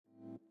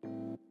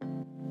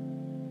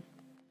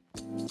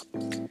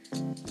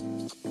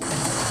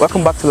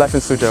Welcome back to Life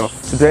in Suzhou.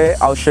 Today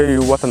I'll show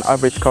you what an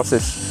average cost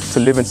is to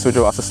live in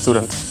Suzhou as a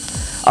student.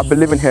 I've been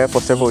living here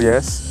for several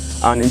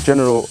years, and in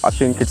general I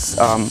think it's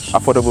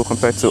affordable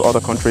compared to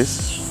other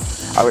countries.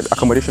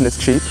 Accommodation is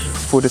cheap,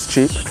 food is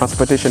cheap,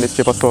 transportation is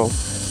cheap as well.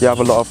 You have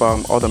a lot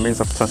of other means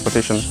of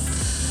transportation.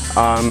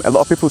 A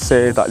lot of people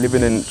say that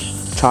living in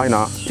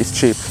China is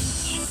cheap.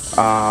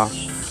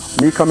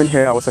 Me coming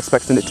here, I was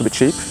expecting it to be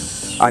cheap,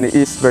 and it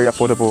is very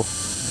affordable.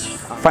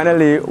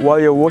 Finally, while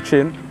you're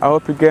watching, I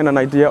hope you get an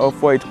idea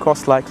of what it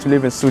costs like to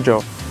live in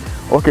Suzhou.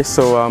 Okay,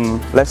 so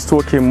let's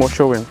talk in more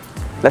showing.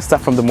 Let's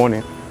start from the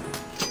morning.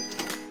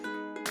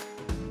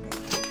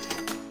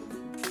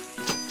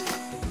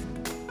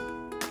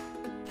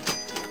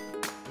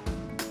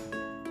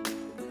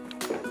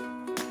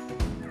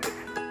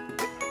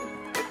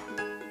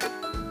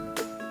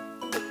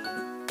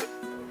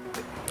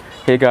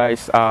 Hey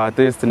guys,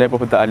 this is the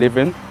neighborhood that I live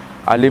in.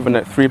 I live in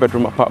a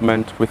 3-bedroom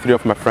apartment with 3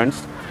 of my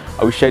friends.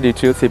 We share the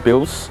utility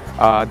bills.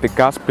 The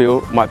gas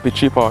bill might be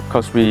cheaper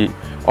because we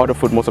order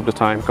food most of the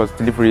time because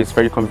delivery is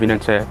very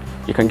convenient here.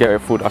 You can get your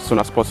food as soon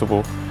as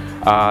possible.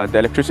 The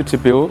electricity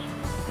bill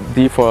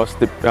differs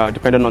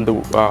depending on the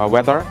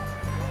weather.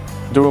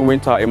 During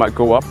winter it might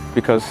go up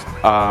because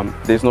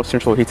there's no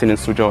central heating in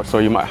Suzhou, so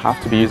you might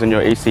have to be using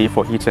your AC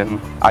for heating.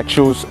 I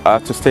chose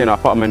to stay in an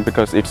apartment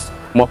because it's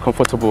more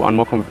comfortable and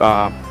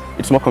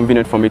it's more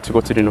convenient for me to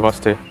go to the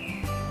university.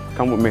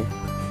 Come with me.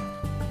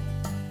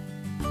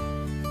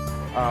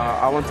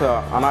 I want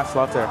an iced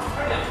latte.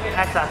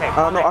 Iced latte?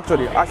 No,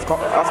 actually, iced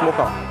mocha. Iced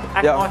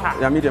mocha?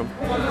 Yeah, medium.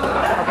 Okay.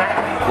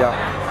 Yeah.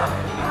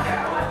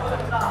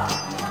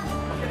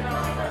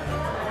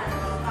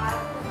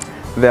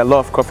 There are a lot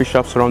of coffee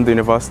shops around the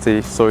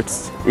university, so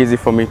it's easy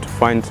for me to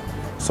find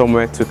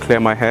somewhere to clear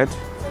my head.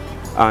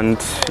 And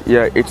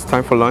yeah, it's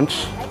time for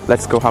lunch.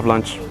 Let's go have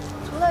lunch.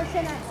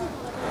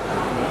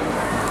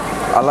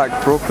 I like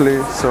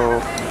broccoli, so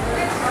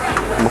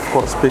I'm of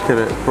course picking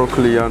it.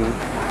 Broccoli and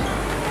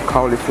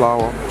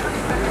cauliflower.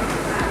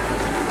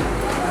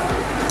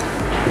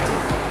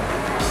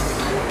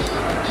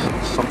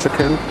 Some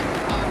chicken.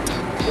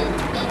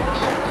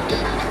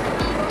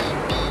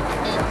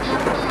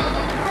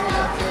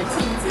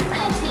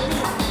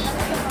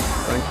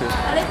 Thank you.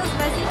 A little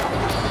spicy?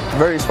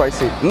 Very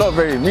spicy. Not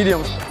very.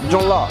 Medium.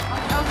 Zhongla.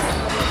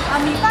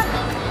 Mi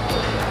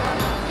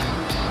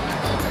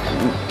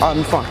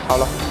fan. 好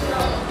了。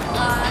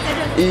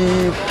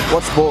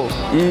What's bowl?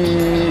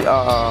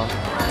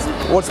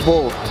 What's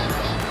bowl?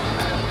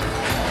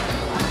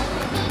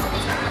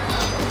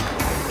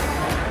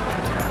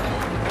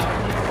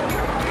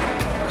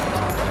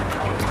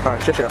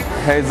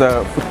 Here's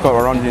a food court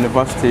around the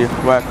university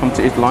where I come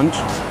to eat lunch.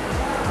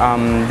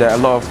 There are a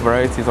lot of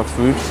varieties of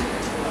food,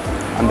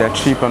 and they're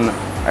cheap and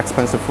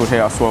expensive food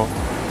here as well.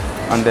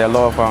 And there are a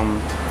lot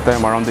of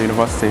them around the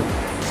university.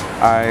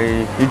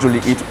 I usually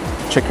eat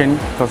chicken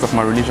because of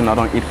my religion. I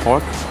don't eat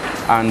pork.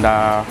 And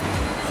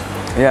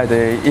yeah,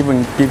 they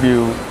even give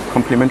you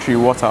complimentary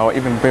water or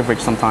even beverage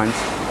sometimes,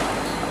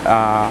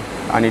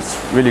 and it's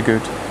really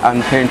good.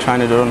 And here in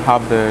China they don't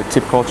have the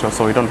tip culture,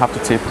 so you don't have to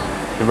tip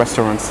the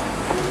restaurants,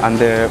 and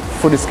the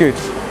food is good.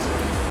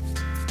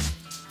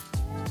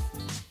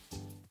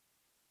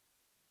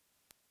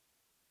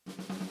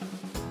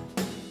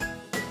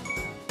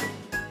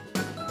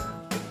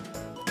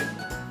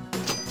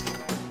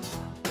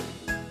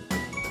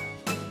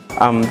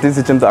 This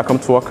is the gym that I come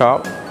to work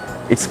out.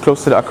 It's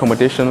close to the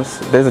accommodations.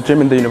 There's a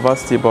gym in the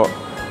university, but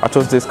I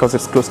chose this because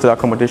it's close to the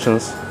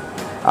accommodations,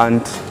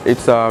 and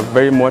it's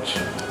very much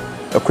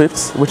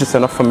equipped, which is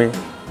enough for me.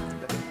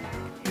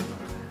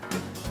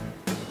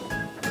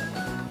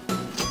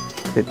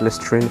 Let's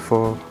train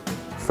for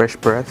fresh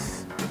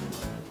breath.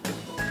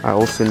 I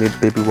also need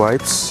baby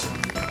wipes.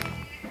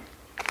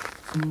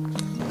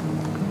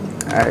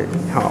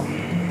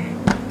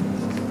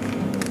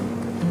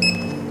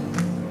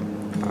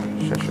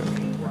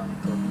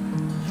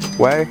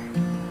 Why?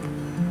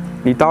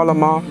 你到了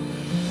吗？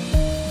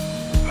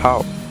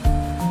好，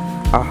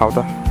好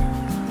的。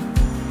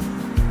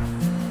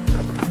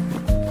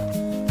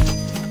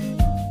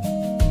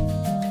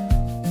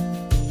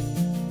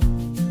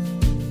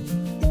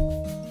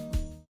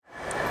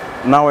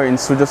Now we're in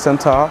Suzhou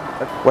Center.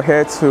 We're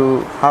here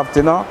to have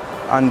dinner,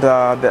 and there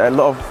are a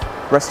lot of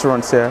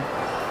restaurants here.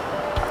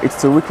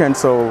 It's the weekend,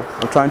 so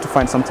I'm trying to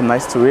find something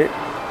nice to eat.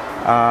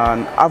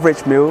 An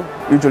average meal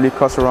usually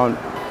costs around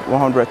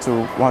 100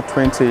 to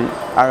 120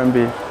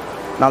 RMB.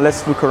 Now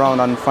let's look around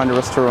and find a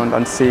restaurant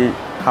and see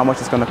how much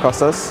it's going to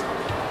cost us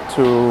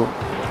to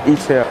eat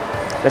here.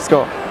 Let's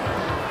go.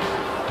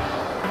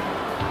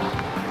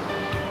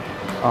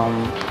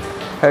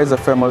 Here's a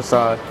famous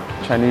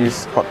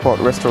Chinese hot pot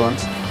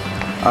restaurant,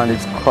 and it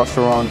costs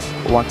around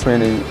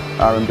 120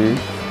 RMB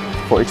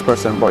for each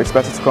person, but it's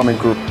better to come in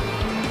group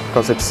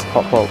because it's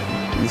hot pot.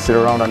 You sit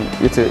around and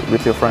eat it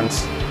with your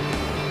friends.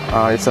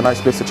 It's a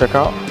nice place to check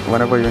out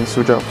whenever you're in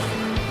Suzhou.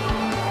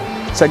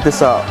 Check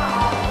this out.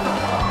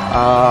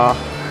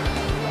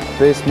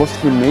 There's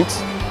mostly meat,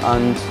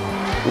 and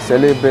it's a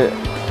little bit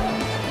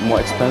more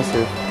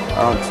expensive,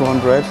 around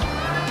 200,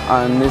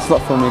 and it's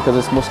not for me because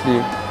it's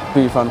mostly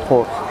beef and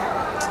pork.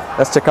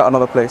 Let's check out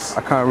another place.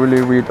 I can't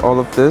really read all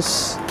of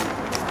this.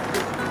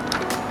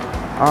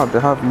 Ah, they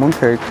have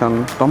mooncake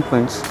and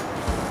dumplings.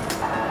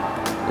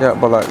 Yeah,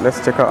 but like, let's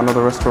check out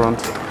another restaurant.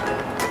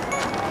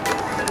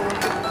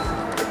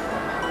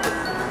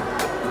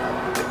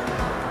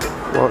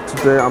 Well,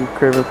 today I'm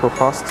craving for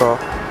pasta,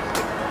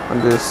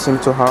 and they seem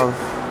to have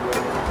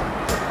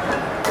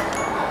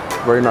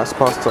very nice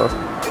pasta.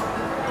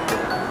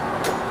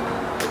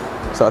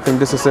 So I think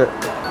this is it.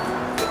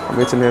 I'm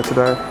eating here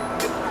today.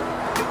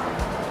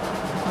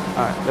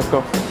 Alright, let's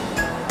go.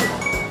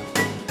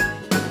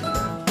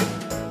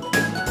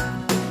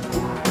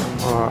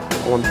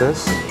 I want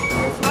this.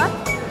 This one?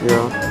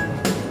 Yeah.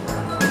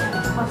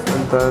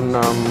 And then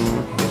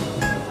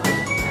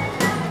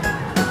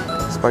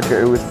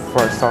spaghetti with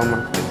fried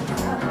salmon.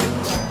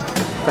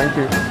 Thank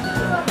you.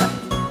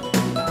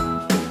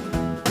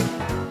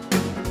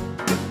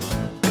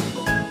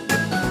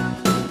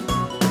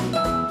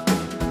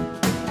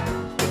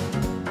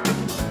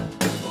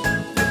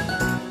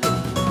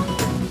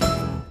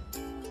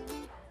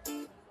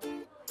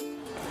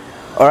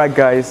 Alright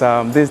guys,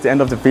 this is the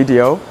end of the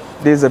video.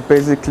 This is a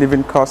basic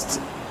living cost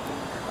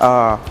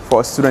for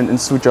a student in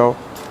Suzhou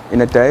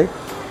in a day.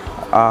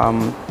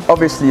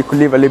 Obviously you could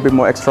live a little bit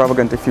more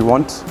extravagant if you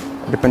want,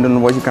 depending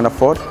on what you can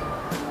afford.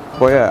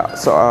 But yeah,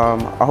 so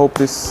I hope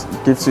this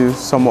gives you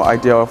some more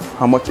idea of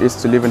how much it is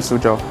to live in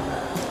Suzhou.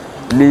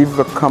 Leave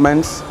a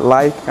comment,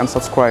 like and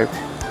subscribe.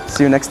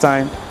 See you next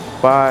time.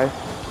 Bye.